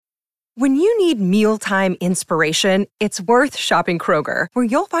When you need mealtime inspiration, it's worth shopping Kroger, where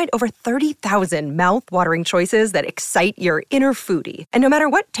you'll find over 30,000 mouth-watering choices that excite your inner foodie. And no matter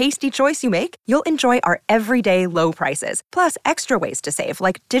what tasty choice you make, you'll enjoy our everyday low prices, plus extra ways to save,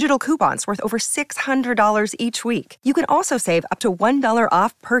 like digital coupons worth over $600 each week. You can also save up to $1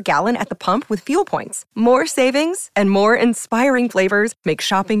 off per gallon at the pump with fuel points. More savings and more inspiring flavors make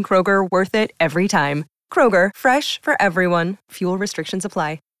shopping Kroger worth it every time. Kroger, fresh for everyone. Fuel restrictions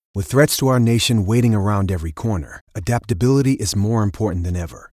apply. With threats to our nation waiting around every corner, adaptability is more important than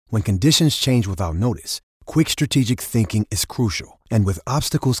ever. When conditions change without notice, quick strategic thinking is crucial. And with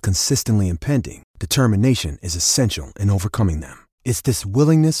obstacles consistently impending, determination is essential in overcoming them. It's this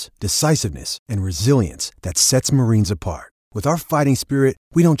willingness, decisiveness, and resilience that sets Marines apart. With our fighting spirit,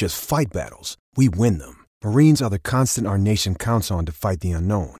 we don't just fight battles, we win them. Marines are the constant our nation counts on to fight the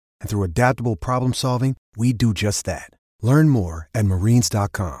unknown. And through adaptable problem solving, we do just that. Learn more at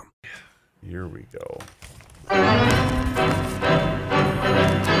marines.com. Here we go.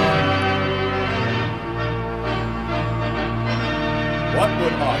 What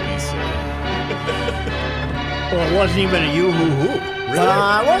would Augie say? Well, it wasn't even a you-hoo-hoo. Really?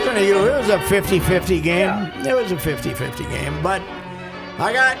 It wasn't a you. It was a 50-50 game. Yeah. It was a 50-50 game. But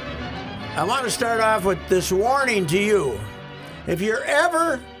I want to start off with this warning to you. If you're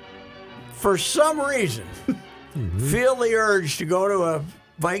ever, for some reason, feel the urge to go to a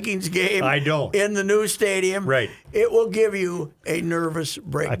Vikings game I don't. in the new stadium, right, it will give you a nervous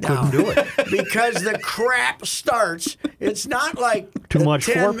breakdown. I couldn't do it. Because the crap starts. It's not like too much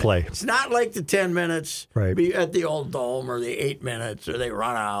foreplay. It's not like the 10 minutes right. At the old Dome or the 8 minutes, or they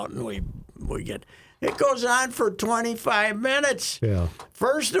run out and we get. It goes on for 25 minutes. Yeah.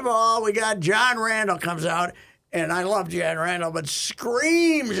 First of all, we got John Randall comes out. And I love John Randall, but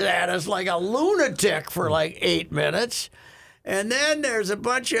screams at us like a lunatic for like 8 minutes. And then there's a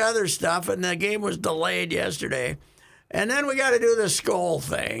bunch of other stuff, and the game was delayed yesterday. And then we got to do the skull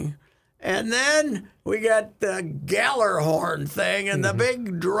thing. And then we got the Gallagher thing and the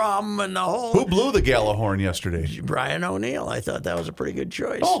big drum and the whole... Who blew the Gallagher yesterday? Brian O'Neill. I thought that was a pretty good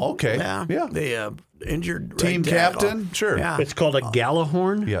choice. Oh, okay. Yeah. The injured team captain? Sure. Yeah. It's called a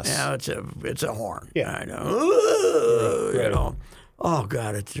Gallagher? Yes. Yeah, it's a horn. Yeah. I know. Ooh, right. You know. Oh,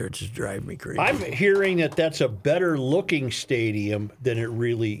 God, it just drives me crazy. I'm hearing that that's a better looking stadium than it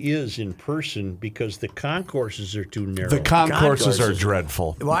really is in person because the concourses are too narrow. The concourses are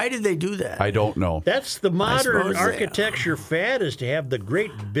dreadful. Why did they do that? I don't know. That's the modern architecture fad, is to have the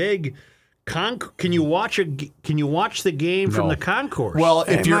great big Can you watch the game from the concourse? Well,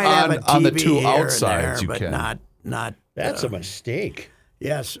 if you're on the two outsides, there, you but can. Not. That's a mistake.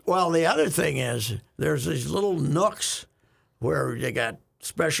 Yes. Well, the other thing is there's these little nooks where they got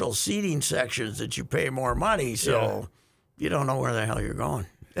special seating sections that you pay more money, so you don't know where the hell you're going.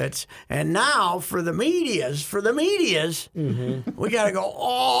 And now for the medias, we got to go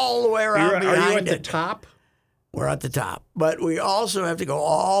all the way around behind it. Are you at the top? We're at the top, but we also have to go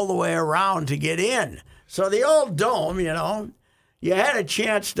all the way around to get in. So the old Dome, you had a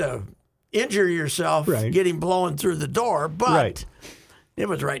chance to injure yourself getting blown through the door, but it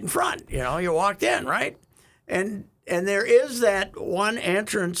was right in front. You walked in, right? And there is that one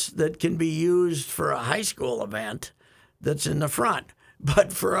entrance that can be used for a high school event that's in the front.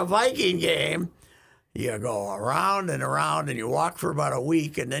 But for a Viking game, you go around and around and you walk for about a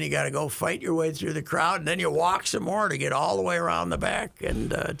week, and then you got to go fight your way through the crowd, and then you walk some more to get all the way around the back.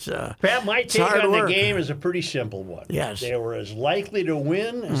 And Pat, my take on the game is a pretty simple one. Yes. They were as likely to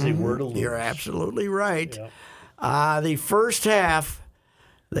win as they were to lose. You're absolutely right. Yep. The first half,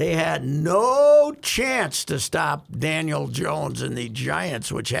 they had no chance to stop Daniel Jones and the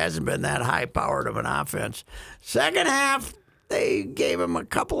Giants, which hasn't been that high-powered of an offense. Second half, they gave him a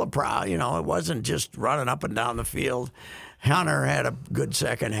couple of it wasn't just running up and down the field. Hunter had a good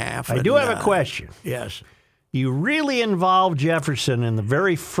second half. I do have a question. Yes. You really involved Jefferson in the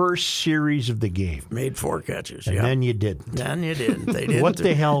very first series of the game. Made 4 catches, and then you didn't. Then you didn't. They didn't. What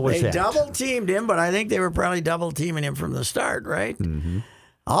the hell was that? They double-teamed him, but I think they were probably double-teaming him from the start, right? Mm-hmm.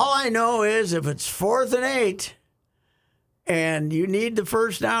 All I know is if it's 4th and 8 and you need the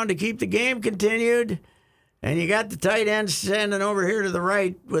first down to keep the game continued, and you got the tight end standing over here to the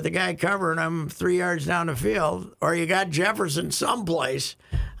right with the guy covering him 3 yards down the field, or you got Jefferson someplace,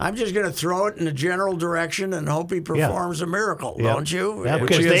 I'm just going to throw it in the general direction and hope he performs a miracle, don't you? Yeah,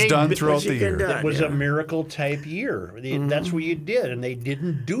 which he has done throughout the year. It was a miracle-type year. That's what you did, and they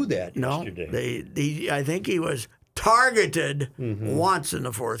didn't do that yesterday. I think he was targeted once in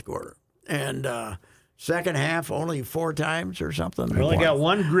the fourth quarter. And second half, only 4 times or something. We only got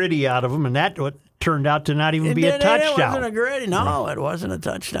one gritty out of him, and turned out to not even be a touchdown. It wasn't a gritty. No, it wasn't a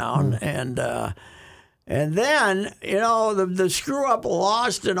touchdown. And then, the screw-up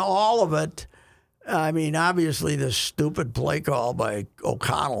lost in all of it. I mean, obviously, the stupid play call by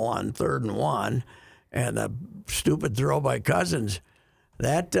O'Connell on 3rd and 1 and the stupid throw by Cousins.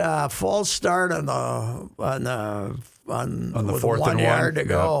 That false start on the 4th 1 and yard 1 to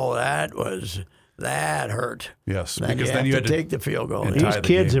go, that hurt. Yes, because then you had to take the field goal. These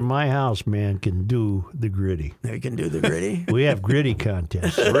kids in my house, man, can do the gritty. They can do the gritty? We have gritty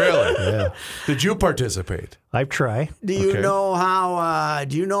contests. Really? Yeah. Did you participate? I try. Do you know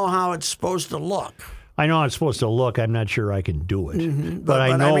how it's supposed to look? I know how it's supposed to look. I'm not sure I can do it. Mm-hmm. But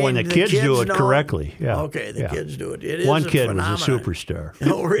I know when the kids do it correctly. Yeah. Okay, the kids do it. It is One kid phenomenon. was a superstar.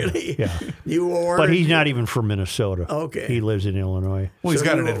 Oh, really? Yeah. But he's not even from Minnesota. Okay. He lives in Illinois. Well, he's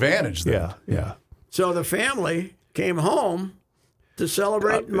got an advantage then. Yeah. So the family came home to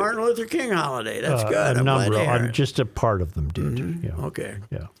celebrate Martin Luther King holiday. That's good. A number, just a part of them did. Mm-hmm. Yeah. Okay.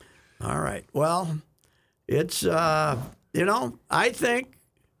 Yeah. All right. Well, it's I think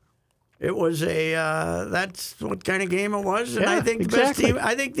it was that's what kind of game it was, and I think the best team.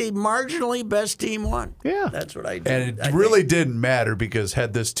 I think the marginally best team won. Yeah, that's what I did. And it really didn't matter because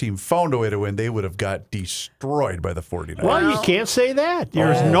had this team found a way to win, they would have got destroyed by the 49ers. Well, you can't say that.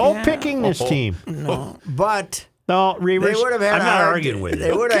 There's no picking this team. No, but. No, Reavers, they would have had I'm not arguing with you.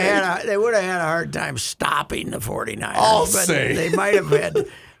 They would have had a hard time stopping the 49ers. I'll say. They might have had.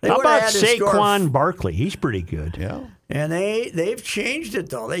 How about Saquon Barkley? He's pretty good. Yeah. And they've changed it,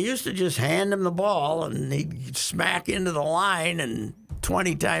 though. They used to just hand him the ball, and he'd smack into the line and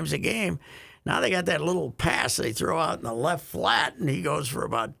 20 times a game. Now they got that little pass they throw out in the left flat, and he goes for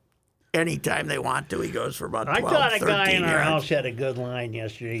about any time they want to. He goes for about 12, 13 yards. I thought a guy in our house had a good line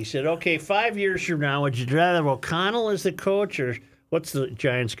yesterday. He said, okay, 5 years from now, would you rather have O'Connell as the coach or what's the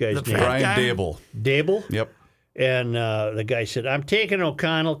Giants guy's name? Brian Dable. Dable? Yep. And the guy said, I'm taking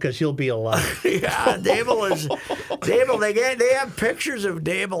O'Connell because he'll be alive. Yeah, Dable, they have pictures of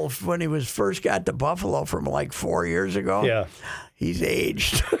Dable when he was first got to Buffalo from like 4 years ago. Yeah. He's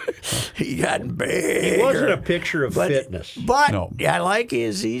aged. He got big. He wasn't a picture of fitness. But I like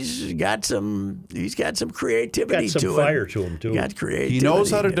he's got some creativity got some to him. fire to him, too. Got creativity. He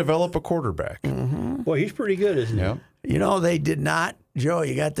knows how to develop a quarterback. Mm-hmm. Boy, he's pretty good, isn't he? They did not. Joe,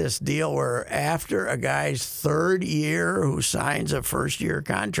 you got this deal where after a guy's third year who signs a first-year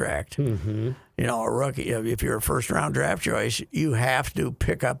contract, a rookie, if you're a first-round draft choice, you have to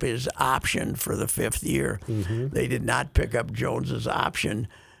pick up his option for the 5th year. Mm-hmm. They did not pick up Jones's option,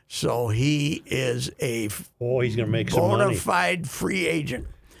 so he is he's going to make some money. Bona fide free agent.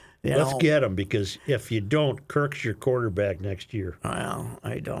 Let's get him, because if you don't, Kirk's your quarterback next year. Well,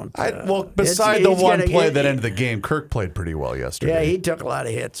 I don't. Beside the one play that ended the game, Kirk played pretty well yesterday. Yeah, he took a lot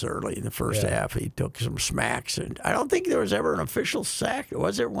of hits early in the first half. He took some smacks, and I don't think there was ever an official sack.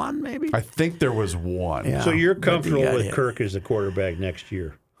 Was there one, maybe? I think there was one. Yeah, so you're comfortable with Kirk as the quarterback next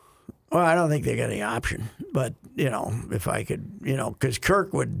year? Well, I don't think they got any option. But, if I could, because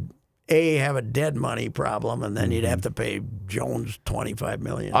Kirk would have a dead money problem, and then you'd have to pay Jones $25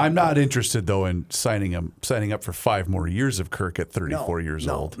 million. I'm not interested though in signing up for 5 more years of Kirk at 34 years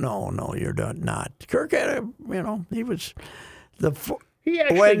old. No, you're not. Kirk had he was the. He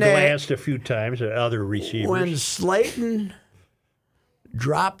actually glanced a few times at other receivers. When Slayton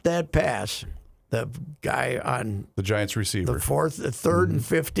dropped that pass, the guy on the Giants receiver, the 3rd and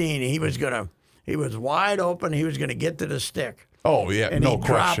 15, he was wide open. He was going to get to the stick. Oh, yeah, and no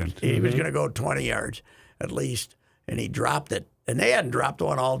question. He was going to go 20 yards at least, and he dropped it. And they hadn't dropped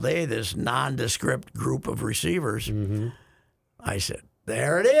one all day, this nondescript group of receivers. Mm-hmm. I said,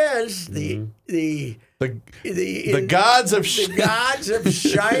 there it is. The gods have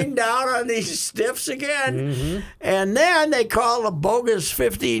shined down on these stiffs again. Mm-hmm. And then they called a bogus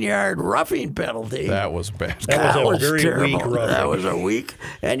 15-yard roughing penalty. That was bad. That was a very terrible. Weak roughing. That was a weak.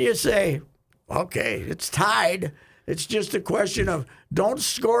 And you say, okay, it's tied. It's just a question of don't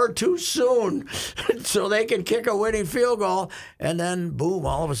score too soon so they can kick a winning field goal, and then, boom,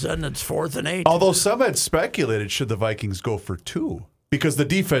 all of a sudden it's 4th and 8. Although some had speculated should the Vikings go for 2 because the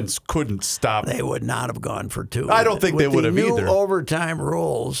defense couldn't stop. They would not have gone for 2. I don't think they would have either. With the new overtime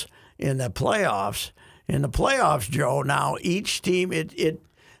rules in the playoffs, Joe, now each team,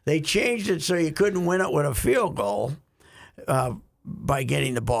 they changed it so you couldn't win it with a field goal. By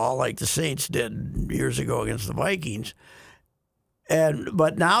getting the ball like the Saints did years ago against the Vikings.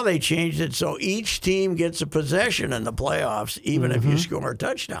 But now they changed it so each team gets a possession in the playoffs, even if you score a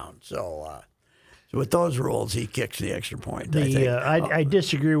touchdown. So with those rules, he kicks the extra point. I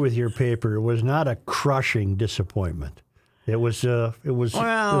disagree with your paper. It was not a crushing disappointment. It was a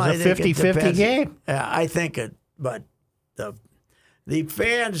I think it 50-50 depends. game. Yeah, I think it, but the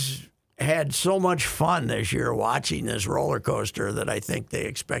fans had so much fun this year watching this roller coaster that I think they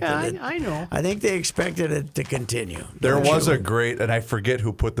expected it. I know. I think they expected it to continue. There was a great, and I forget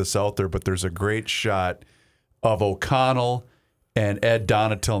who put this out there, but there's a great shot of O'Connell and Ed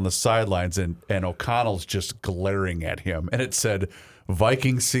Donatil on the sidelines, and O'Connell's just glaring at him. And it said,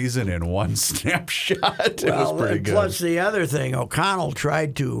 Viking season in one snapshot. It was pretty good. Plus, the other thing, O'Connell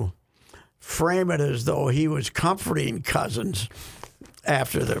tried to frame it as though he was comforting Cousins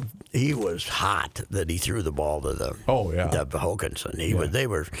after he was hot that he threw the ball to the Hokanson.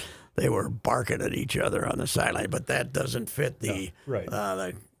 They were barking at each other on the sideline, but that doesn't fit the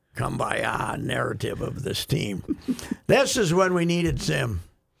kumbaya narrative of this team. This is when we needed Zim.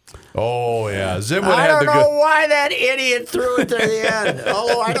 Oh, yeah. Zim would I have don't know why that idiot threw it to the end.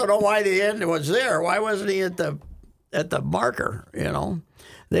 Although I don't know why the end was there. Why wasn't he at the marker,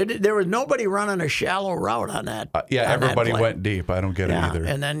 There was nobody running a shallow route on that. Everybody went deep. I don't get it either.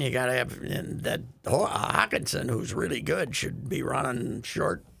 And then you got to have that Hawkinson, who's really good, should be running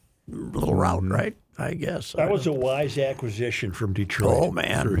short little route, right? I guess. That was a wise acquisition from Detroit. Oh,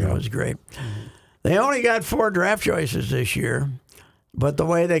 man. It was great. They only got 4 draft choices this year. But the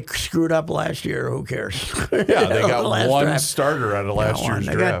way they screwed up last year, who cares? Yeah, they got one starter out of last year's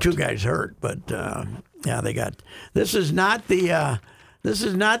draft. They got 2 guys hurt, but they got. This is not the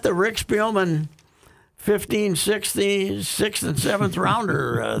Rick Spielman 15, 16, 6th and 7th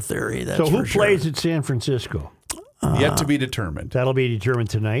rounder theory. That's so who for sure. plays at San Francisco? Yet to be determined. That'll be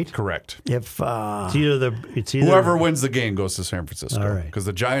determined tonight. Correct. If it's either whoever wins the game goes to San Francisco. All right. Because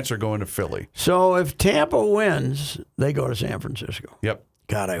the Giants are going to Philly. So if Tampa wins, they go to San Francisco. Yep.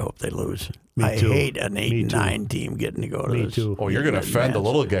 God, I hope they lose. Me too. I hate an 8-9 team getting to go to this. Too. Oh, you're going to offend the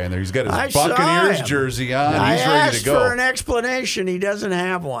little guy in there. He's got his I saw Buccaneers him. jersey on. I He's ready asked to go. for an explanation. He doesn't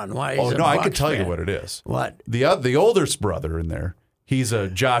have one. Why? Oh, He's no, a I Bucs can tell you fan. what it is. What? The oldest brother in there, he's a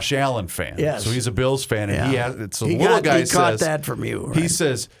Josh Allen fan. Yes. So he's a Bills fan. And Yeah. he caught that from you. Right? He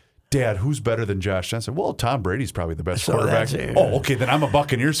says, Dad, who's better than Josh Allen? I said, well, Tom Brady's probably the best So quarterback. that's it. Oh, okay, then I'm a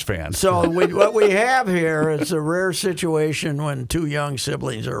Buccaneers fan. So what we have here is a rare situation when 2 young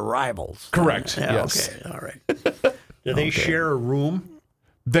siblings are rivals. Correct. Yeah, Yes. Okay. All right. Do they share a room?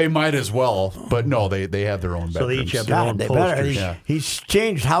 They might as well, but no, they have their own bedrooms. So they each have their God, own they better. posters. He's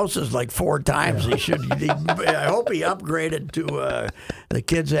changed houses like 4 times. He should. I hope he upgraded to the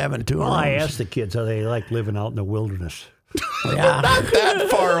kids having 2 Well, rooms. I asked the kids how they like living out in the wilderness. Yeah. Not that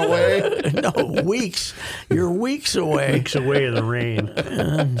far away. No, weeks. You're weeks away. Weeks away in the rain.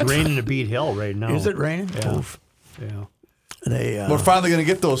 It's raining to beat hell right now. Is it raining? Yeah. Oof. Yeah. We're finally going to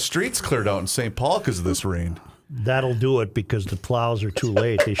get those streets cleared out in St. Paul because of this rain. That'll do it because the plows are too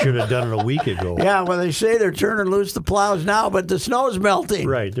late. They should have done it a week ago. Yeah, well, they say they're turning loose the plows now, but the snow's melting.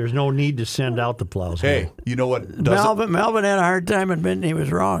 Right. There's no need to send out the plows. Hey, now. you know what? Melvin had a hard time admitting he was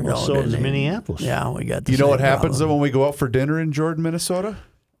wrong. Well, though, so didn't does he? Minneapolis. Yeah, we got the You know same what happens problem. when we go out for dinner in Jordan, Minnesota?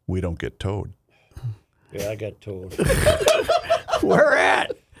 We don't get towed. Yeah, I got told. Where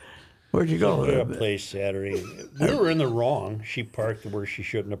at? Where'd you We were go? at a place Saturday. We were in the wrong. She parked where she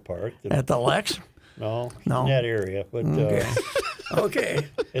shouldn't have parked. At the Lex? No, No. in that area. But Okay.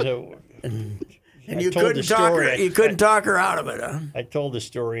 and You couldn't talk her. You couldn't talk her out of it, huh? I told the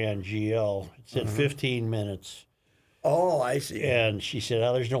story on GL. It said 15 minutes, Oh, I see. and she said,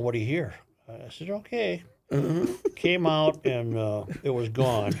 "Oh, there's nobody here." I said, "Okay." Came out and it was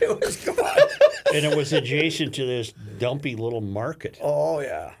gone. It was gone. And it was adjacent to this dumpy little market. Oh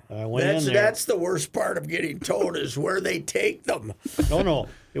yeah. I went in there. That's the worst part of getting towed is where they take them. No.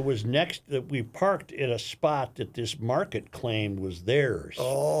 It was next that we parked at a spot that this market claimed was theirs.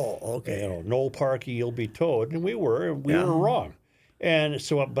 Oh, okay. No parking, you'll be towed. And we were wrong. And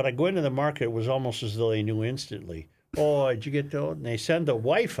so, but I go into the market, it was almost as though they knew instantly. Oh, did you get towed? And they send the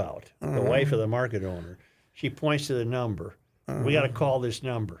wife out, the wife of the market owner. She points to the number. We got to call this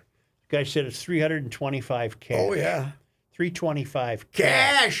number. The guy said it's $325 cash. Oh yeah. $325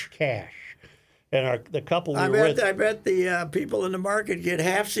 Cash. Cash. And the couple we I were with. bet the people in the market get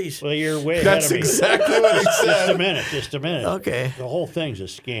halfsies. Well, you're way That's ahead of me. exactly what he said. Just a minute. Okay. The whole thing's a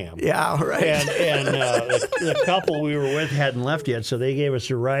scam. Yeah, right. And the couple we were with hadn't left yet, so they gave us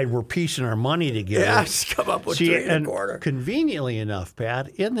a ride. We're piecing our money together. yeah, just come up with See, 3 and $1/4. conveniently enough, Pat,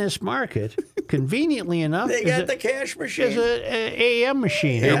 in this market, conveniently enough, They got the cash machine. is an AM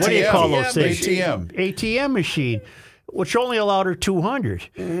machine. Or what do you ATM. call those things? ATM. ATM machine, which only allowed her 200.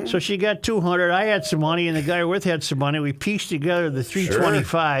 So she got 200. I had some money, and the guy we're with had some money. We pieced together the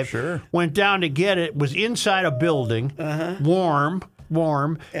 325. Sure. Went down to get it. Was inside a building, warm.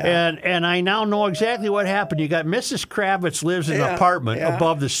 warm, and I now know exactly what happened. You got Mrs. Kravitz lives in an apartment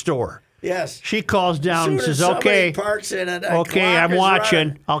above the store. Yes. She calls down and says, "Okay, parks in it, okay, I'm watching.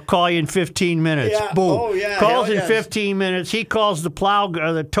 Running. I'll call you in 15 minutes." Yeah. Boom. Oh, yeah. Calls in 15 minutes. He calls the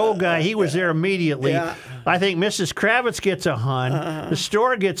tow guy. He was there immediately. Yeah. I think Mrs. Kravitz gets a hun, the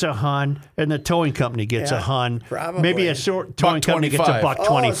store gets a hun, and the towing company gets a hun. Probably. Maybe a towing company gets a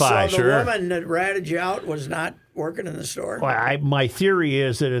 $1.25. So the woman that ratted you out was not working in the store? Well, my theory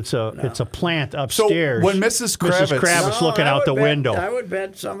is that it's a plant upstairs. So when Mrs. Kravitz looking out the window, I would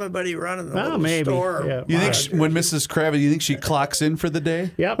bet somebody running the store. Yeah. You think when Mrs. Kravitz, you think she clocks in for the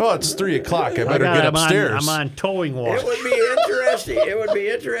day? Yep. Oh, it's 3:00. I better get upstairs. I'm on towing watch. It would be interesting. It would be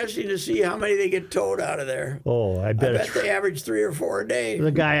interesting to see how many they get towed out of there. Oh, I bet they average 3 or 4 a day.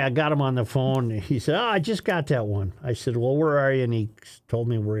 The guy, I got him on the phone. He said, "Oh, I just got that one." I said, "Well, where are you?" And he told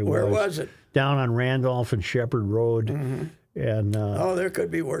me where he was. Where was it? Down on Randolph and Shepherd Road. Mm-hmm. And there could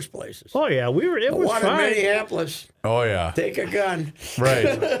be worse places. Oh yeah, It was one fine. in Minneapolis. Oh yeah. Take a gun.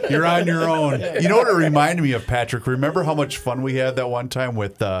 Right. You're on your own. You know what it reminded me of, Patrick? Remember how much fun we had that one time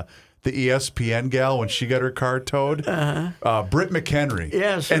with the ESPN gal when she got her car towed? Britt McHenry.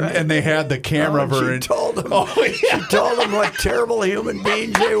 Yes, and, right. and they had the camera of her. She told them. Oh, yeah. She told them what terrible human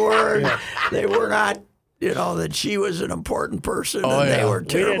beings they were. Yeah. They were not. That she was an important person and they were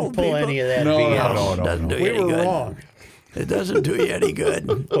terrible We didn't pull people. any of that No, BS. no. Doesn't do you We any were good. wrong. It doesn't do you any good.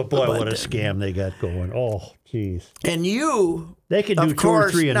 But boy, what a scam they got going. Oh, jeez. And you, they could do of 2 course,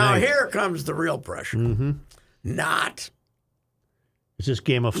 or 3 a now night. here comes the real pressure. Mm-hmm. Not Is this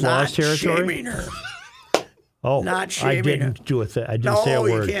Game of Flaws territory? shaming her. Oh, Not shaming I didn't her. do it. I didn't say a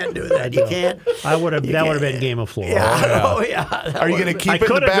word. You can't do that. You can't. I would have. That would have been Game of Flaws. Yeah. Oh, yeah. Are you going to keep I it in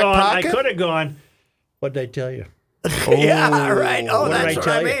the could have back gone. pocket? I could have gone. What did I tell you? Yeah, right. Oh, What did that's I what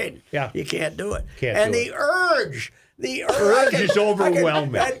tell I you? mean. Yeah. You can't do it. Can't and do the urge. The urge is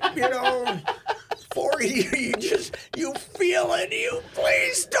overwhelming. For you feel it. You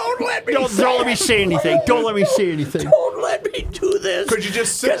please don't let me. Don't let me say anything. Don't let me say anything. Don't let me do this. Could you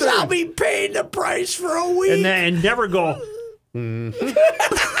just sit Because there? I'll be paying the price for a week. And never go.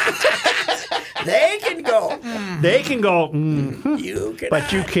 They can go. They can go. You can.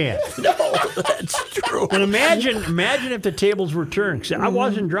 But you can't. No, that's true. And imagine if the tables were turned. 'Cause I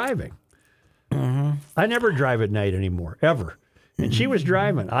wasn't driving. I never drive at night anymore, ever. And she was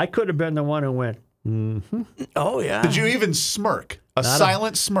driving. I could have been the one who went. Oh yeah. Did you even smirk? A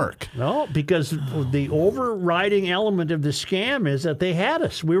silent smirk? No, because the overriding element of the scam is that they had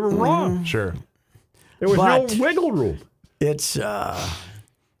us. We were wrong. Sure. There was But- no wiggle room. It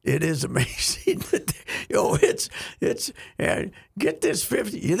is amazing that it's get this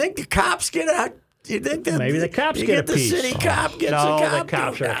 50. You think the cops get out? You think that Maybe the cops you get get a the piece. city cop gets No, a the cop?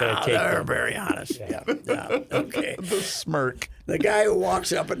 cops aren't gonna take They're them. very honest. Yeah. Okay. The smirk. The guy who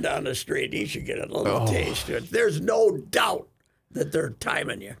walks up and down the street, he should get a little taste. There's no doubt that they're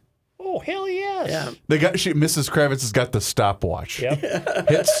timing you. Oh, hell yes. Yeah. Mrs. Kravitz has got the stopwatch. Yep.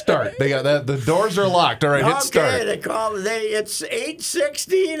 Hit start. They got that. The doors are locked. All right, hit start. It's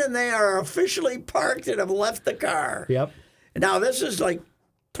 8:16 and they are officially parked and have left the car. Yep. Now this is like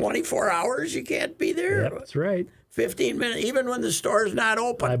 24 hours. You can't be there. Yep. That's right. 15 minutes, even when the store's not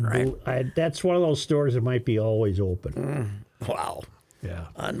open. Right? That's one of those stores that might be always open. Wow. Yeah.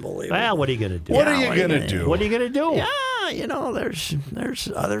 Unbelievable. Well, what are you going to do? What are you going to do? What are you going to do? Yeah,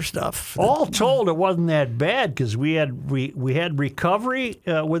 there's other stuff. All told, it wasn't that bad because we had recovery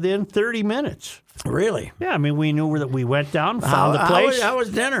within 30 minutes. Really? Yeah, I mean, we knew that we went down, found the place. How was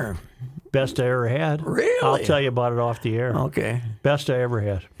dinner? Best I ever had. Really? I'll tell you about it off the air. Okay. Best I ever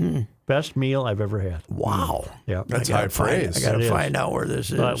had. Best meal I've ever had. Wow. Yeah. That's high praise. I got It to is. find out where this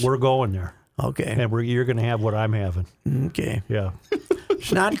is. But we're going there. Okay. And you're going to have what I'm having. Okay. Yeah.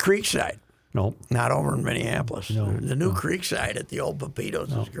 It's not Creekside. No. Not over in Minneapolis. No. The new Creekside at the old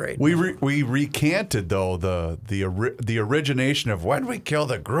Pepitos is great. We recanted though the origination of when we kill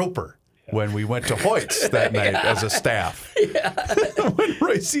the grouper when we went to Hoyt's that night as a staff. Yeah. When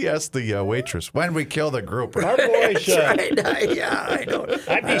Royce asked the waitress when we kill the grouper. Our boys. Right. I don't.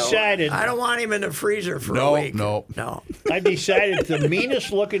 I've decided. I don't want him in the freezer for a No, week. no. I've decided the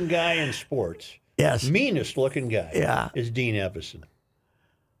meanest looking guy in sports. Yes. Meanest looking guy. Yeah. Is Dean Evison.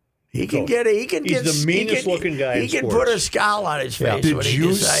 He can get. He's the meanest looking guy He in can sports. put a scowl on his face Did when he you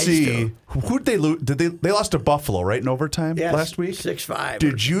decides see to. who'd they lose? They lost to Buffalo right in overtime Yes, last week? 6-5.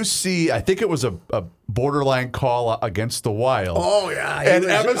 Did you see? I think it was a borderline call against the Wild. Oh yeah. And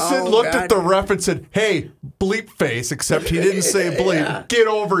Emerson looked at the God. ref and said, "Hey, bleep face," except he didn't say bleep. Get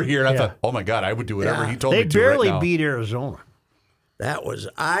over here. And I thought, "Oh my God, I would do whatever he told They me to right barely now." beat Arizona.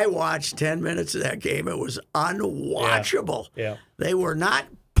 I watched 10 minutes of that game. It was unwatchable. Yeah. They were not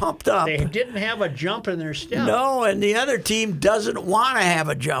pumped up. They didn't have a jump in their step. No, and the other team doesn't want to have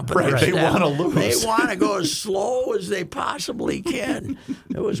a jump in their They step. want to lose. They want to go as slow as they possibly can.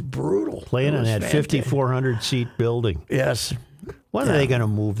 It was brutal. Playing It on was that fantastic. 5,400-seat building. Yes. When are they going to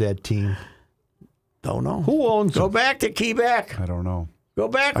move that team? Don't know. Who owns Go them? back to Quebec. I don't know. Go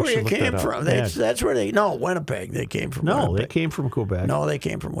back I where should you look came that up. from. Yeah. That's where they. No, Winnipeg. They came from. No, they Winnipeg. came from Quebec. No, they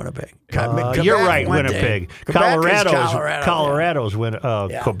came from Winnipeg. You're right, went to- Winnipeg. Quebec is Colorado's Colorado,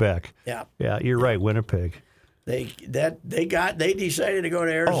 Colorado's Quebec. Yeah. Yeah, you're right, Winnipeg. They decided to go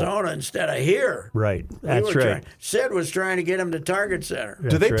to Arizona instead of here. Right, We that's were right. Sid was trying to get him to Target Center.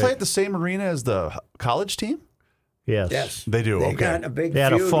 Do they That's play right. at the same arena as the college team? Yes. Yes, They do, They okay. got in a big. They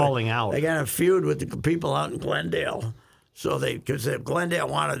had a feud falling with, out. They got in a feud with the people out in Glendale, so because Glendale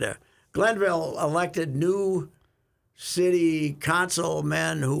wanted to. Glenville elected new city council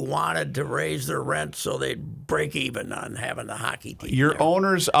men who wanted to raise their rent so they'd break even on having the hockey team. Your there.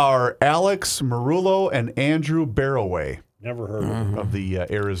 owners are Alex Marullo and Andrew Barroway Never heard of them. of the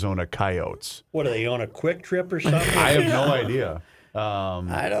Arizona Coyotes. What, do they own a Quick Trip or something? I have no idea.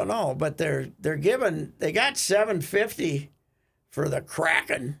 I don't know, but they're given. They got $750 for the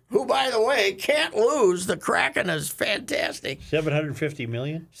Kraken, who, by the way, can't lose. The Kraken is fantastic. $750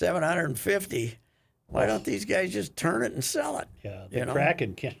 million? $750. Why don't these guys just turn it and sell it? Yeah, the You know?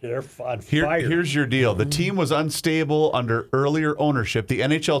 Kraken, they're on fire. Here's your deal. The team was unstable under earlier ownership. The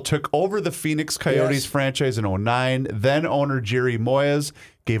NHL took over the Phoenix Coyotes Yes. franchise in 2009. Then owner Jerry Moyes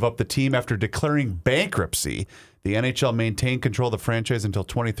gave up the team after declaring bankruptcy. The NHL maintained control of the franchise until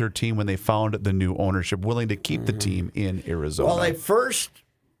 2013 when they found the new ownership willing to keep the team in Arizona. Well, they first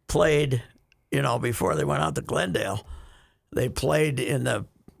played, before they went out to Glendale, they played in the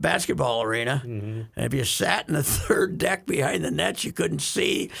basketball arena. And if you sat in the third deck behind the nets, you couldn't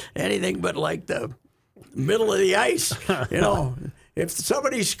see anything but like the middle of the ice. If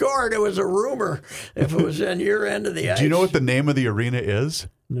somebody scored, it was a rumor if it was in your end of the ice. Do you know what the name of the arena is?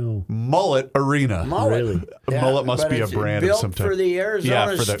 No. Mullet Arena. Mullet. Really? Mullet must but be a it's brand of built some type. for the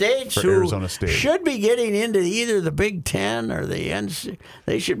Arizona States, for who Arizona State. should be getting into either the Big Ten or the NC.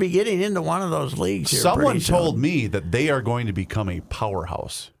 They should be getting into one of those leagues. Here Someone pretty soon. told me that they are going to become a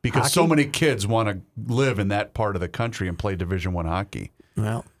powerhouse because so many kids want to live in that part of the country and play Division I hockey.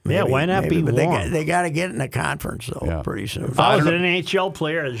 Well, Yeah, why not be but warm? they got to get in the conference though Yeah. pretty soon. If I was an NHL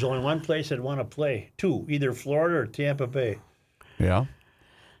player, there's only one place I'd want to play. Two, either Florida or Tampa Bay. Yeah.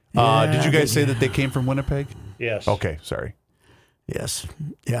 Yeah, Did you guys say that they came from Winnipeg? Yes. Okay, sorry. Yes,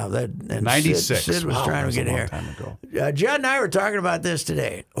 yeah. That and 96. Sid was Wow, trying that to was get a long here. time ago. Judd and I were talking about this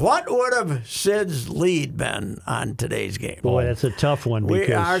today. What would have Sid's lead been on today's game? Boy, that's a tough one Our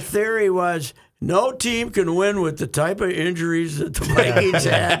because theory was no team can win with the type of injuries that the Vikings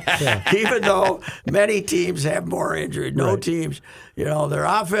had, even though many teams have more injuries. No teams, their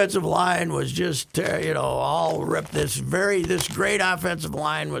offensive line was just, all ripped. This great offensive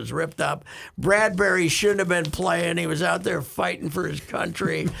line was ripped up. Bradbury shouldn't have been playing. He was out there fighting for his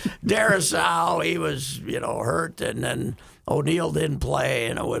country. Darrisaw, he was, hurt, and then O'Neill didn't play,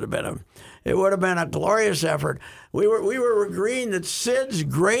 and it would have been a glorious effort. We were agreeing that Sid's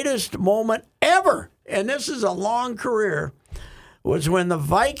greatest moment ever, and this is a long career, was when the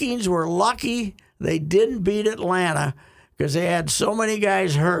Vikings were lucky they didn't beat Atlanta because they had so many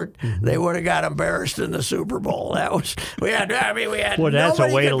guys hurt. They would have got embarrassed in the Super Bowl. We had. Well, that's a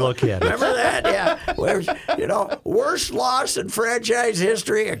nobody way to could- look at it. Remember that? Yeah. Worst loss in franchise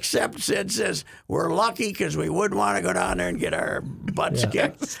history, except Sid says we're lucky because we wouldn't want to go down there and get our butts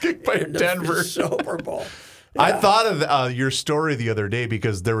kicked by in the Denver. Super Bowl. I thought of your story the other day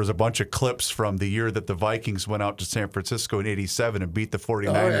because there was a bunch of clips from the year that the Vikings went out to San Francisco in '87 and beat the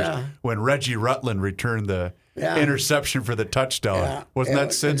 49ers when Reggie Rutland returned the interception for the touchdown. Yeah. Wasn't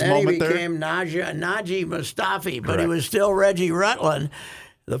that Sid's and then moment he there? became Najee Mustafi, but he Correct. was still Reggie Rutland.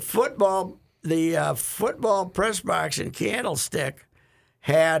 The football press box in Candlestick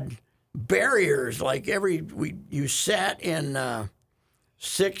had barriers like you sat in 8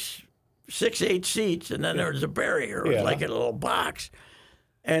 seats, and then there was a barrier. It was like in a little box.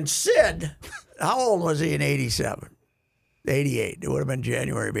 And Sid, how old was he in '87? 88. It would have been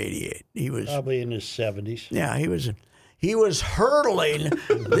January of '88. He was Probably in his 70s. yeah, he was hurdling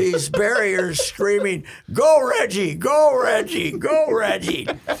these barriers, screaming, "Go Reggie! Go Reggie! Go Reggie!"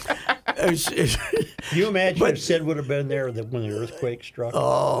 Can you imagine if Sid would have been there when the earthquake struck?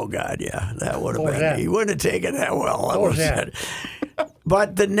 Oh God, yeah, that would have What was been. that? He wouldn't have taken that well. What was that?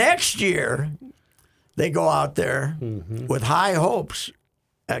 But the next year, they go out there with high hopes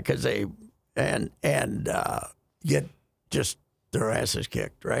because they get just their asses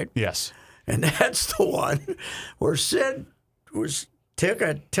kicked, right? Yes. And that's the one where Sid took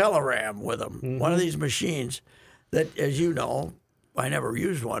a Teleram with him, one of these machines that, as you know, I never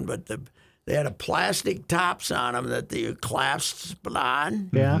used one, but they had a plastic tops on them that you clasped on.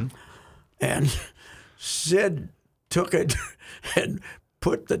 Yeah. And Sid took it and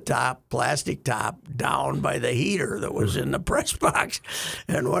put the plastic top down by the heater that was in the press box.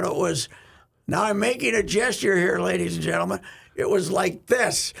 And when it was, now I'm making a gesture here, ladies and gentlemen, it was like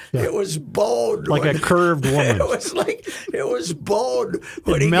this. Yeah. It was bowed. Like a curved woman. It was bowed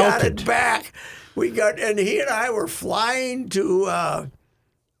when he got it back. And he and I were flying to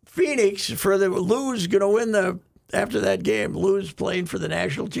Phoenix for Lou's going to win after that game. Lou's playing for the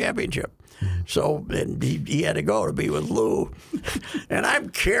national championship. So, and he had to go to be with Lou. And I'm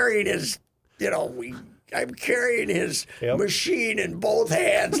carrying his, machine in both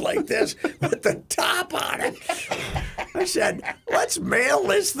hands like this with the top on it. I said, let's mail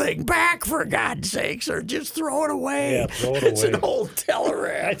this thing back for God's sakes, or just throw it away. Yeah, throw it It's away. an old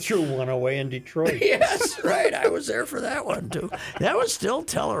Teleram. I threw one away in Detroit. Yes, right. I was there for that one, too. That was still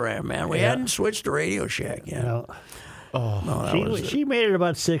Teleram, man. We hadn't switched to Radio Shack yet. No. No, She made it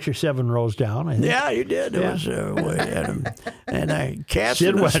about 6 or 7 rows down, I think. Yeah, you did. It was and I cast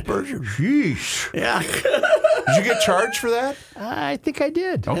Sid an went, aspersion. Sheesh. Yeah. Did you get charged for that? I think I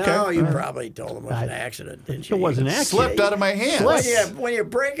did. Okay. No, you probably told him it was an accident, didn't you? It was an accident. Slipped out of my hands. When you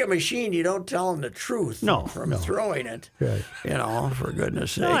break a machine, you don't tell them the truth from throwing it. Right. For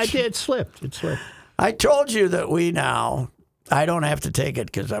goodness sakes. No, I did. It slipped. I told you that we now, I don't have to take it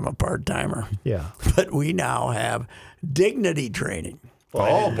because I'm a part-timer, Yeah. but we now have dignity training. Well, I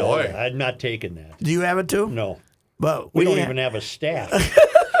Oh, didn't know boy. that. I'd not taken that. Do you have it too? No. But We don't even have a staff.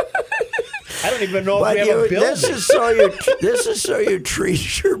 I don't even know if But we have a building. this is so you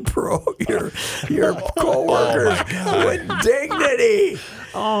treat your coworkers with dignity.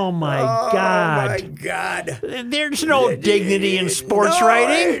 Oh, my Oh God. my God! There's no dignity in sports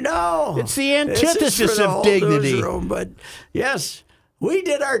writing. No, It's the This is antithesis for the of whole dignity. newsroom, but yes, we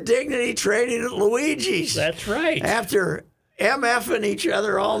did our dignity training at Luigi's. That's right. After MFing each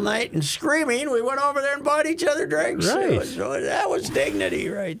other all night and screaming, we went over there and bought each other drinks. Right. So that was dignity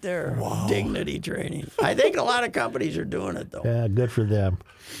right there. Wow. Dignity training. I think a lot of companies are doing it, though. Yeah, good for them.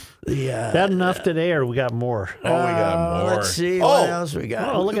 Yeah. That enough today, or we got more? Oh, we got more. Let's see what else we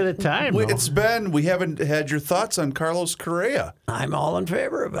got. Oh, look at the time. though. We haven't had your thoughts on Carlos Correa. I'm all in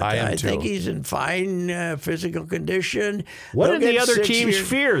favor of it. I am, think too. he's in fine physical condition. What He'll did the get other 6 teams years.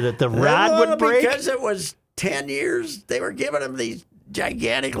 fear? That the rod would break? Because it was 10 years. They were giving him these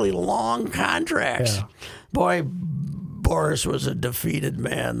gigantically long contracts. Yeah. Boy, Boris was a defeated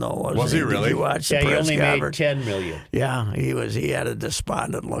man, though, wasn't Was he really? Did you watch the Yeah, he press only made conference? $10 million. Yeah, he was. He had a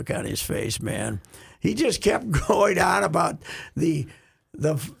despondent look on his face, man. He just kept going on about the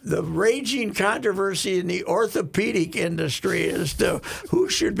raging controversy in the orthopedic industry as to who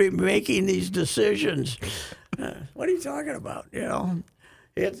should be making these decisions. What are you talking about?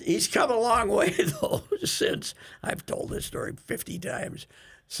 He's come a long way, though, since I've told this story 50 times.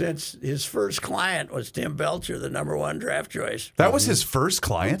 Since his first client was Tim Belcher, the #1 draft choice. That was his first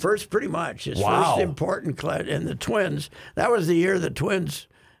client? Pretty much. His Wow. first important client. And the Twins, that was the year the Twins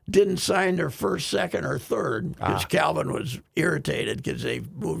didn't sign their first, second, or third because Calvin was irritated because they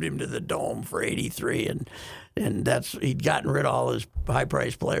moved him to the Dome for 83. And he'd gotten rid of all his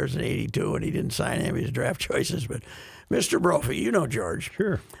high-priced players in 82, and he didn't sign any of his draft choices. But Mr. Brophy, you know George.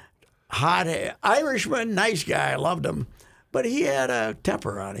 Sure. Hot Irishman, nice guy, I loved him. But he had a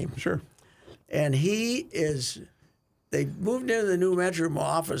temper on him. Sure. And they moved into the new Metro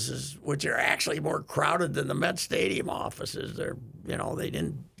offices, which are actually more crowded than the Met Stadium offices. They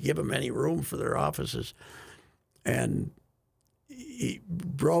didn't give him any room for their offices. And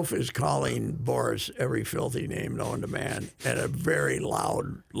Brof is calling Boris every filthy name known to man at a very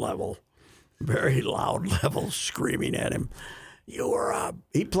loud level, screaming at him.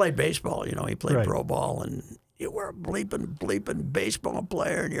 He played baseball, he played Right. pro ball, and you were a bleeping baseball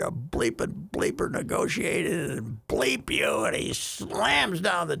player, and you're a bleeper negotiated, and bleep you, and he slams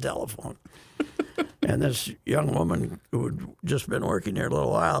down the telephone. And this young woman who had just been working there a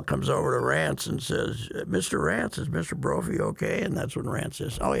little while comes over to Rance and says, Mr. Rance, is Mr. Brophy okay? And that's when Rance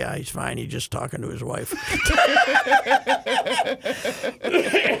says, oh, yeah, he's fine. He's just talking to his wife.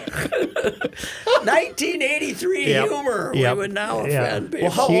 1983 humor. Yep. We would now offend people.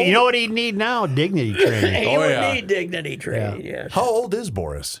 How You old- know what he'd need now? Dignity training. He would yeah. need dignity training, yes. How old is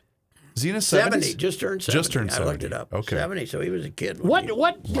Boris? Is he in his 70s? 70, just turned 70. Just turned I looked 70. it up. Okay. 70, so he was a kid. What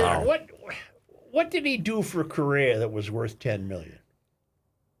did he do for Correa that was worth $10 million?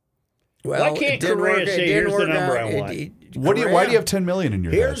 Well, Why can't Correa say, here's the number I want? Why do you have $10 million in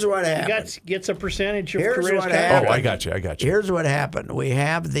your Here's head? what happened. He gets a percentage of Here's Correa's what contract. happened. Oh, I got you. Here's what happened. We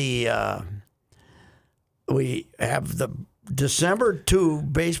have the December 2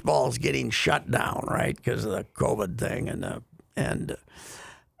 baseball's getting shut down, right, because of the COVID thing,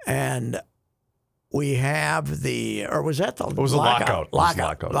 and we have or was that the lockout? It was a lockout.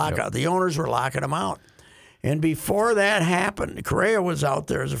 Lockout. Yep. The owners were locking them out. And before that happened, Correa was out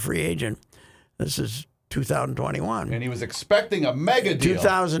there as a free agent. This is 2021. And he was expecting a mega deal.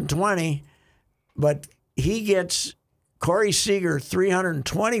 2020, but he gets Corey Seager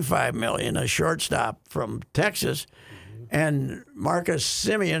 $325 million, a shortstop from Texas, and Marcus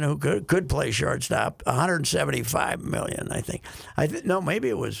Semien, who could play shortstop, $175 million, I think. No, maybe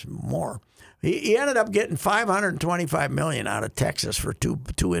it was more. He ended up getting $525 million out of Texas for two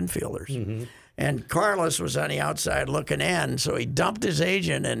infielders. Mm-hmm. And Carlos was on the outside looking in, so he dumped his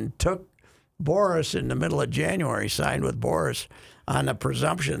agent and took Boris in the middle of January, signed with Boris on the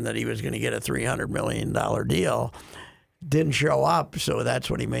presumption that he was going to get a $300 million deal. Didn't show up, so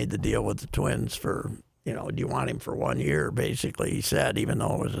that's when he made the deal with the Twins for, do you want him for 1 year, basically, he said, even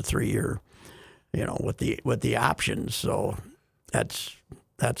though it was a 3-year, with the options. So that's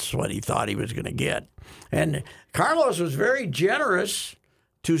what he thought he was going to get. And Carlos was very generous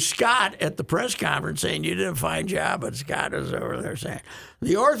to Scott at the press conference saying, you did a fine job, but Scott was over there saying,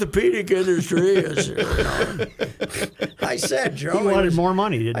 the orthopedic industry is, I said, Joe. He wanted more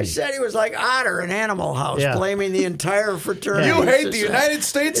money, didn't he? I said he was like Otter in Animal House, blaming the entire fraternity. You hate the United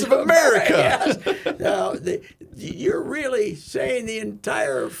States of America. Yes. No, you're really saying the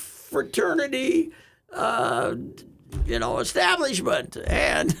entire fraternity establishment,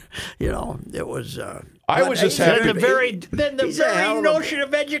 and it was. I was just happy. The very notion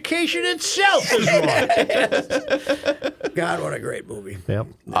of education itself is wrong. God, what a great movie! Yep.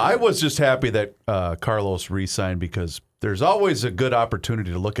 I was just happy that Carlos re-signed because there's always a good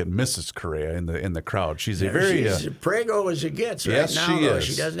opportunity to look at Mrs. Correa in the crowd. She's she's prego as it gets right yes, now. She is.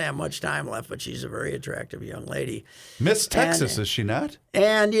 She doesn't have much time left, but she's a very attractive young lady. Miss Texas, is she not?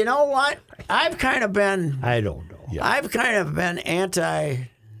 And you know what? I've kind of been. I don't know. Yeah. I've kind of been anti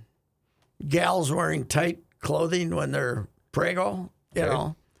gals wearing tight clothing when they're prego,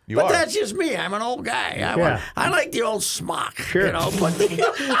 But that's just me. I'm an old guy. I like the old smock, sure. But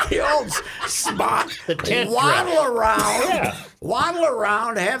the old smock, the tent waddle around,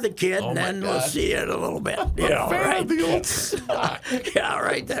 have the kid, and then we'll see it a little bit. Right? The old smock. Yeah,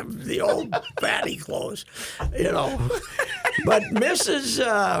 right. The old fatty clothes, But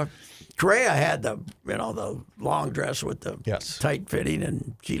Mrs. Correa had the long dress with the tight fitting,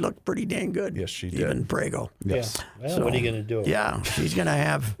 and she looked pretty dang good. Yes, she did. Even prego. Yes. Yeah. Well, what are you going to do? Yeah, she's going to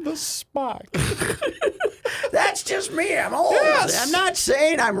have the smock. That's just me. I'm old. Yes. I'm not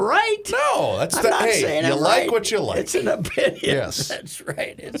saying I'm right. No, that's I'm not hey, saying you I'm like right. what you like. It's an opinion. Yes. That's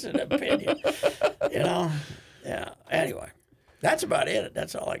right. It's an opinion. Yeah. Anyway, that's about it.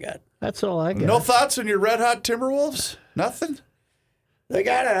 That's all I got. That's all I got. No thoughts on your Red Hot Timberwolves? Nothing? They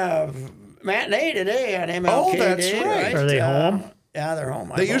got a matinee today on MLK Oh, that's Day, right. Are they home? Yeah, they're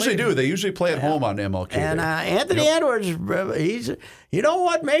home. They usually do. They usually play at home on MLK And Day. Anthony Edwards, he's. You know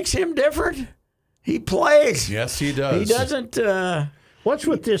what makes him different? He plays. Yes, he does. He doesn't. What's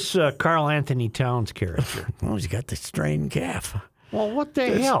with this Carl Anthony Towns character? Well, he's got the strained calf. Well, what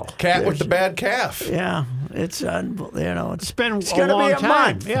the hell? Cat with the bad calf. Yeah, it's It's been it's a gonna long be a time.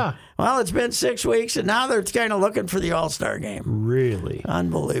 month. Yeah. Well, it's been 6 weeks, and now they're kind of looking for the All-Star game. Really?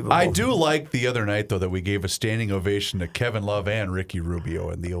 Unbelievable. I do like the other night, though, that we gave a standing ovation to Kevin Love and Ricky Rubio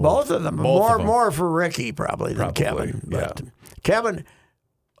in the old. Both of them. Both of them. More for Ricky probably than Kevin. But Kevin,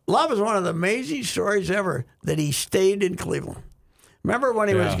 Love is one of the amazing stories ever that he stayed in Cleveland. Remember when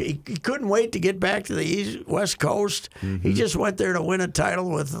he couldn't wait to get back to the West Coast. Mm-hmm. He just went there to win a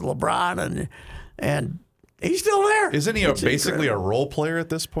title with LeBron, and he's still there. Isn't he basically a role player at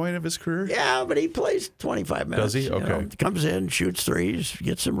this point of his career? Yeah, but he plays 25 minutes. Does he? Okay. Comes in, shoots threes,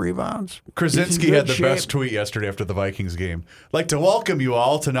 gets some rebounds. Krasinski had the best tweet yesterday after the Vikings game. Like to welcome you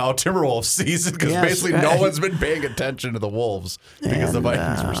all to now Timberwolves season because basically no one's been paying attention to the Wolves because the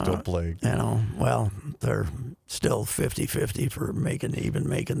Vikings were still playing. Well, they're still 50-50 for making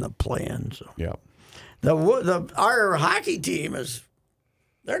the play-in. So. Yeah. Our hockey team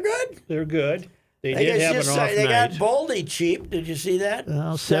they're good. They're good. They did have an off night. They got Boldy cheap. Did you see that?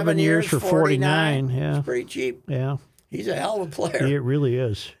 Well, 7 years for 49. Yeah. It's pretty cheap. Yeah. He's a hell of a player. It really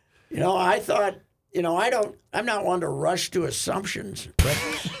is. I thought, I'm not one to rush to assumptions, but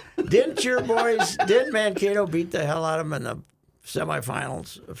didn't Mankato beat the hell out of them in the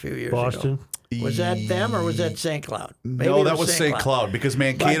semifinals a few years ago? Boston? Was that them or was that St. Cloud? Maybe No, it that was St. Cloud because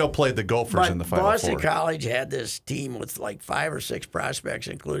Mankato played the Gophers in the Final Boston Four. College had this team with like 5 or 6 prospects,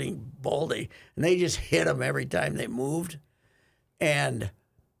 including Boldy, and they just hit them every time they moved. And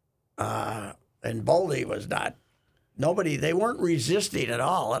Boldy was not. Nobody. They weren't resisting at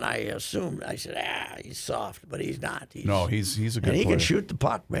all, and I assumed. I said, he's soft, but he's not. He's a good and he player. can shoot the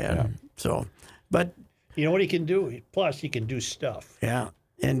puck, man. Yeah. So, but You know what he can do? Plus, he can do stuff. yeah,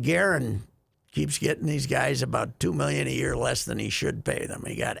 and Guerin keeps getting these guys about $2 million a year less than he should pay them.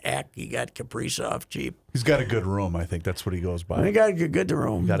 He got Eck, he got Kaprizov cheap. He's got a good room. I think that's what he goes by. He got a good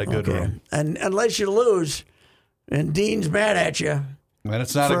room. Got a good room. And unless you lose, and Dean's mad at you, And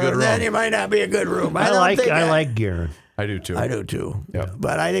it's not a good then room. it might not be a good room. I like Guerin. I do too. I do too. Yeah.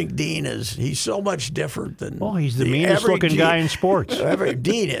 But I think Dean he's so much different than. Oh, he's the meanest looking guy in sports. Every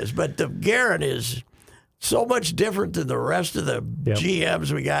Dean is, but the Guerin is so much different than the rest of the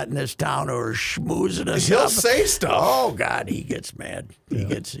GMs we got in this town who are schmoozing us He'll up. say stuff. Oh God, he gets mad.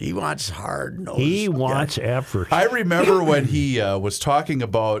 He wants hard nose. He wants effort. I remember when he was talking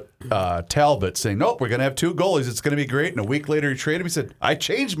about Talbot, saying, "Nope, we're going to have 2 goalies. It's going to be great." And a week later, he traded him. He said, "I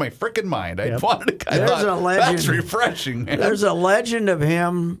changed my freaking mind. I wanted to." There's a legend. That's refreshing, man. There's a legend of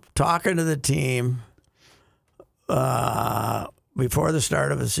him talking to the team before the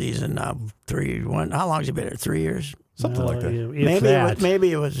start of the season. How long has he been here? 3 years? Something like that.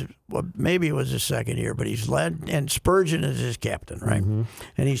 Maybe it was his second year, but he's led, and Spurgeon is his captain, right? Mm-hmm.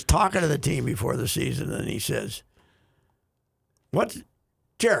 And he's talking to the team before the season, and he says,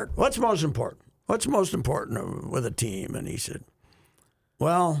 Jared, what's most important? What's most important with a team?" And he said,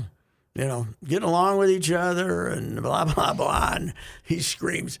 "Well, getting along with each other and blah, blah, blah." And he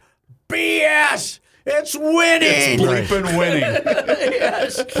screams, "BS! It's winning!" Bleeping winning.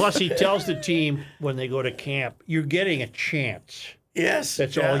 Yes. Plus, he tells the team when they go to camp, you're getting a chance. Yes.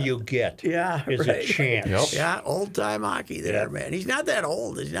 That's all you get. Yeah, is right. a chance. Yep. Yeah, old-time hockey there, man. He's not that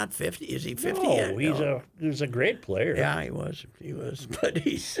old. He's not 50. Is he 50 yet? No, he's a great player. Yeah, he was. But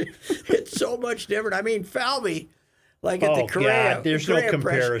it's so much different. I mean, Falvey, like at the Correa. God, there's Correa no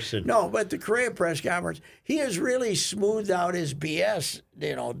comparison. No, but the Correa press conference, he has really smoothed out his BS,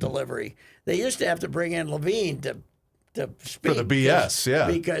 delivery. They used to have to bring in Levine to speak. For the BS, yeah.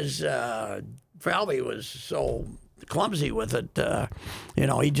 Because Falvey was so clumsy with it.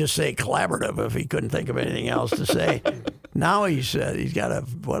 He'd just say collaborative if he couldn't think of anything else to say. Now he's got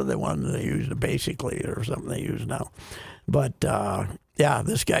what are the ones they use, basically, or something they use now. But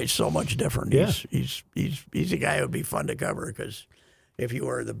this guy's so much different. Yeah. He's a guy who would be fun to cover because if you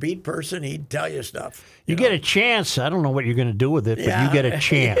were the beat person, he'd tell you stuff. You get a chance. I don't know what you're going to do with it, but you get a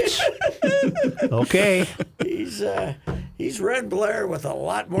chance. Okay. He's Red Blair with a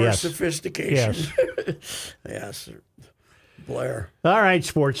lot more sophistication. Yes. Yes, Blair. All right,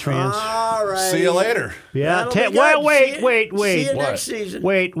 sports fans. All right. See you later. Yeah. That'll be good. Wait. See you What? next season.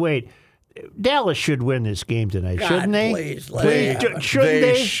 Wait. Dallas should win this game tonight, God, shouldn't they? please, let it happen. Shouldn't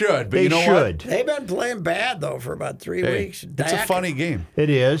They they? should, but they you know should. They've been playing bad though for about 3 Hey, weeks. it's a funny game. It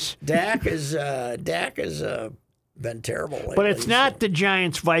is. Dak has been terrible lately. But it's not the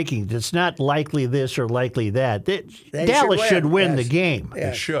Giants-Vikings. It's not likely this or likely that. They Dallas should win the Yes. game.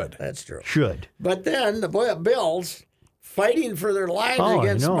 Yes, They should. That's true. Should. But then the Bills fighting for their lives Oh, I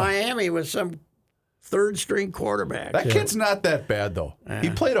against know. Miami with some third-string quarterback. That kid's not that bad, though. He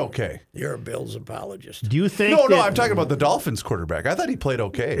played okay. You're a Bills apologist. Do you think No, that, I'm talking about the Dolphins quarterback. I thought he played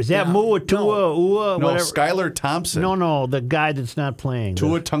okay. Is that Ua, No, whatever? Skylar Thompson. No, the guy that's not playing.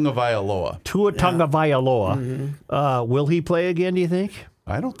 Tua Tagovailoa. Tua Tagovailoa. Will he play again, do you think?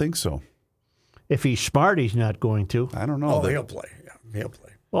 I don't think so. If he's smart, he's not going to. I don't know. Oh, he'll play. Yeah, he'll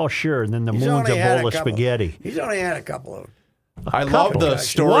play. Oh, sure. And then the He's moon's only a had bowl of couple- spaghetti. He's only had a couple of. I love the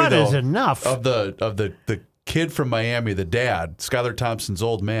story One though is enough. of the kid from Miami, the dad, Skylar Thompson's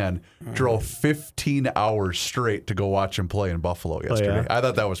old man, drove 15 hours straight to go watch him play in Buffalo yesterday. yeah? I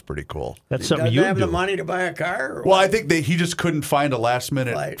thought that was pretty cool. That's Does something he you have do. the money to buy a car? Or Well, what? I think he just couldn't find a last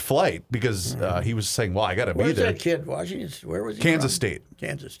minute flight because he was saying, "Well, I got to be Where's there." that kid? Washington? Where was he? Kansas from? State.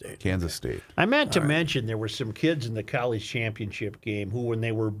 Kansas State. Kansas State. I meant to Mention there were some kids in the college championship game who, when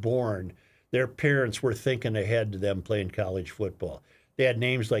they were born, their parents were thinking ahead to them playing college football. They had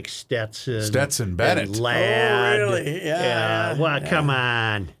names like Stetson Bennett. and Ladd. Oh, really? Yeah. Well, come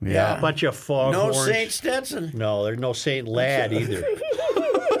on. Yeah. A bunch of foghorns. No Saint Stetson. No, there's no Saint Ladd either.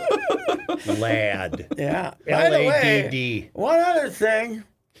 Ladd. Yeah. By the way, Ladd. one other thing.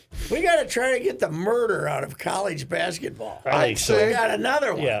 We got to try to get the murder out of college basketball. I think so. We got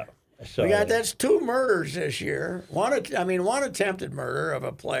another one. Yeah. So that's 2 murders this year. One attempted murder of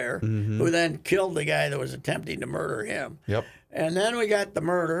a player who then killed the guy that was attempting to murder him. Yep. And then we got the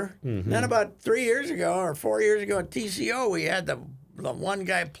murder. Then about 3 years ago or 4 years ago at TCO, we had the one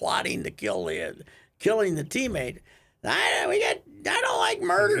guy plotting to killing the teammate. I don't like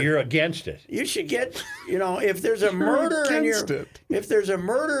murder. You're against it. You should get, if there's a murder in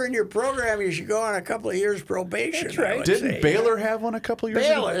your program, you should go on a couple of years probation. That's right. Didn't Baylor have one a couple years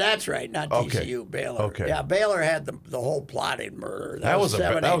ago? Baylor, that's right, not TCU. Baylor. Okay. Yeah, Baylor had the whole plotted murder. That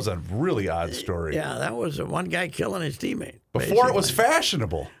was a really odd story. Yeah, that was one guy killing his teammate Before it was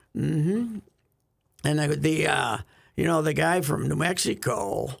fashionable. Mm-hmm. And the guy from New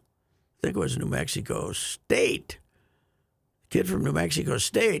Mexico, I think it was New Mexico State. Kid from New Mexico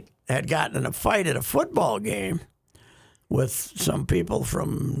State had gotten in a fight at a football game with some people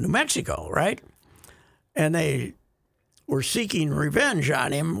from New Mexico, right? And they were seeking revenge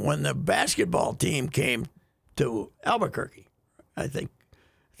on him when the basketball team came to Albuquerque. I think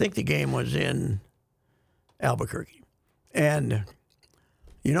the game was in Albuquerque. And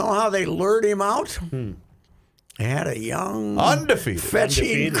you know how they lured him out? They had a young,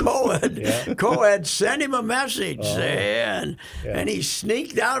 fetching co-ed. Co-ed sent him a message saying, and he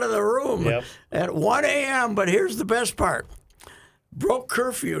sneaked out of the room at 1 a.m. But here's the best part. Broke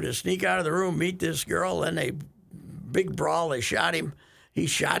curfew to sneak out of the room, meet this girl, then big brawl, they shot him. He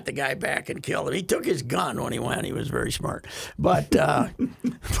shot the guy back and killed him. He took his gun when he went. He was very smart. But the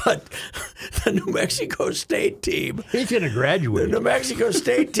New Mexico State team. He's going to graduate. The New Mexico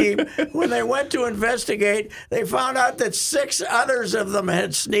State team, when they went to investigate, they found out that 6 others of them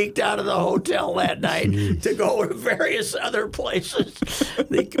had sneaked out of the hotel that night to go to various other places.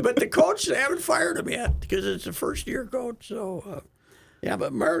 But the coach, they haven't fired him yet because it's a first-year coach. So. Yeah,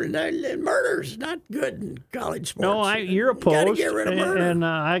 but murder's not good in college sports. No, you're opposed. You got to get rid of murder. And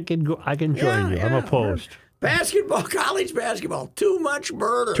I can join you. I'm opposed. Basketball, college basketball, too much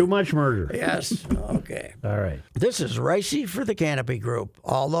murder. Too much murder. Yes. Okay. All right. This is Ricey for the Canopy Group.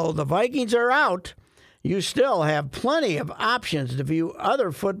 Although the Vikings are out, you still have plenty of options to view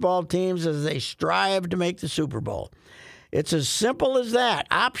other football teams as they strive to make the Super Bowl. It's as simple as that.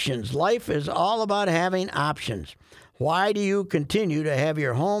 Options. Life is all about having options. Why do you continue to have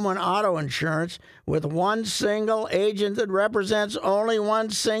your home and auto insurance with one single agent that represents only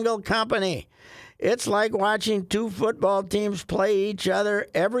one single company? It's like watching 2 football teams play each other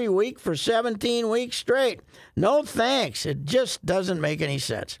every week for 17 weeks straight. No thanks. It just doesn't make any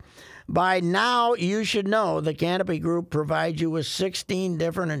sense. By now, you should know the Canopy Group provides you with 16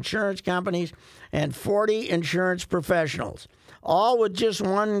 different insurance companies and 40 insurance professionals, all with just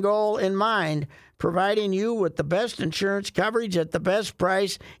one goal in mind, providing you with the best insurance coverage at the best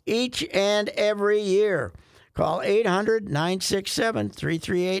price each and every year. Call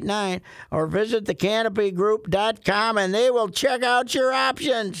 800-967-3389 or visit thecanopygroup.com and they will check out your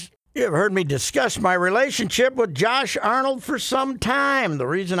options. You've heard me discuss my relationship with Josh Arnold for some time. The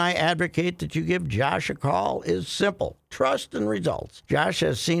reason I advocate that you give Josh a call is simple. Trust and results. Josh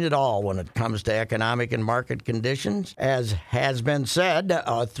has seen it all when it comes to economic and market conditions. As has been said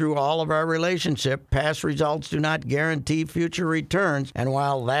through all of our relationship, past results do not guarantee future returns. And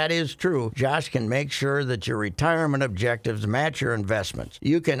while that is true, Josh can make sure that your retirement objectives match your investments.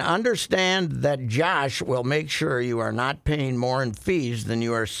 You can understand that Josh will make sure you are not paying more in fees than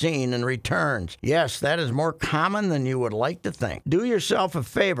you are seeing in returns. Yes, that is more common than you would like to think. Do yourself a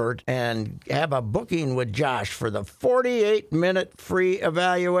favor and have a booking with Josh for the 48-minute free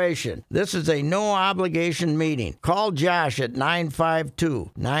evaluation. This is a no-obligation meeting. Call Josh at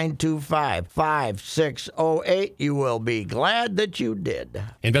 952-925-5608. You will be glad that you did.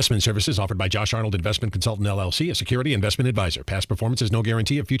 Investment services offered by Josh Arnold Investment Consultant, LLC, a security investment advisor. Past performance is no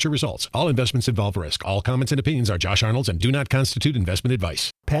guarantee of future results. All investments involve risk. All comments and opinions are Josh Arnold's and do not constitute investment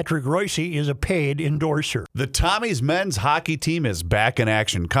advice. Patrick Ricey is a paid endorser. The Tommies men's hockey team is back in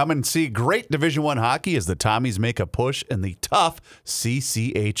action. Come and see great Division I hockey as the Tommies make a push in the tough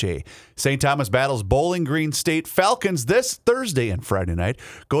CCHA. St. Thomas battles Bowling Green State Falcons this Thursday and Friday night.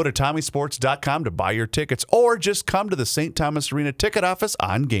 Go to TommySports.com to buy your tickets or just come to the St. Thomas Arena ticket office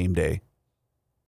on game day.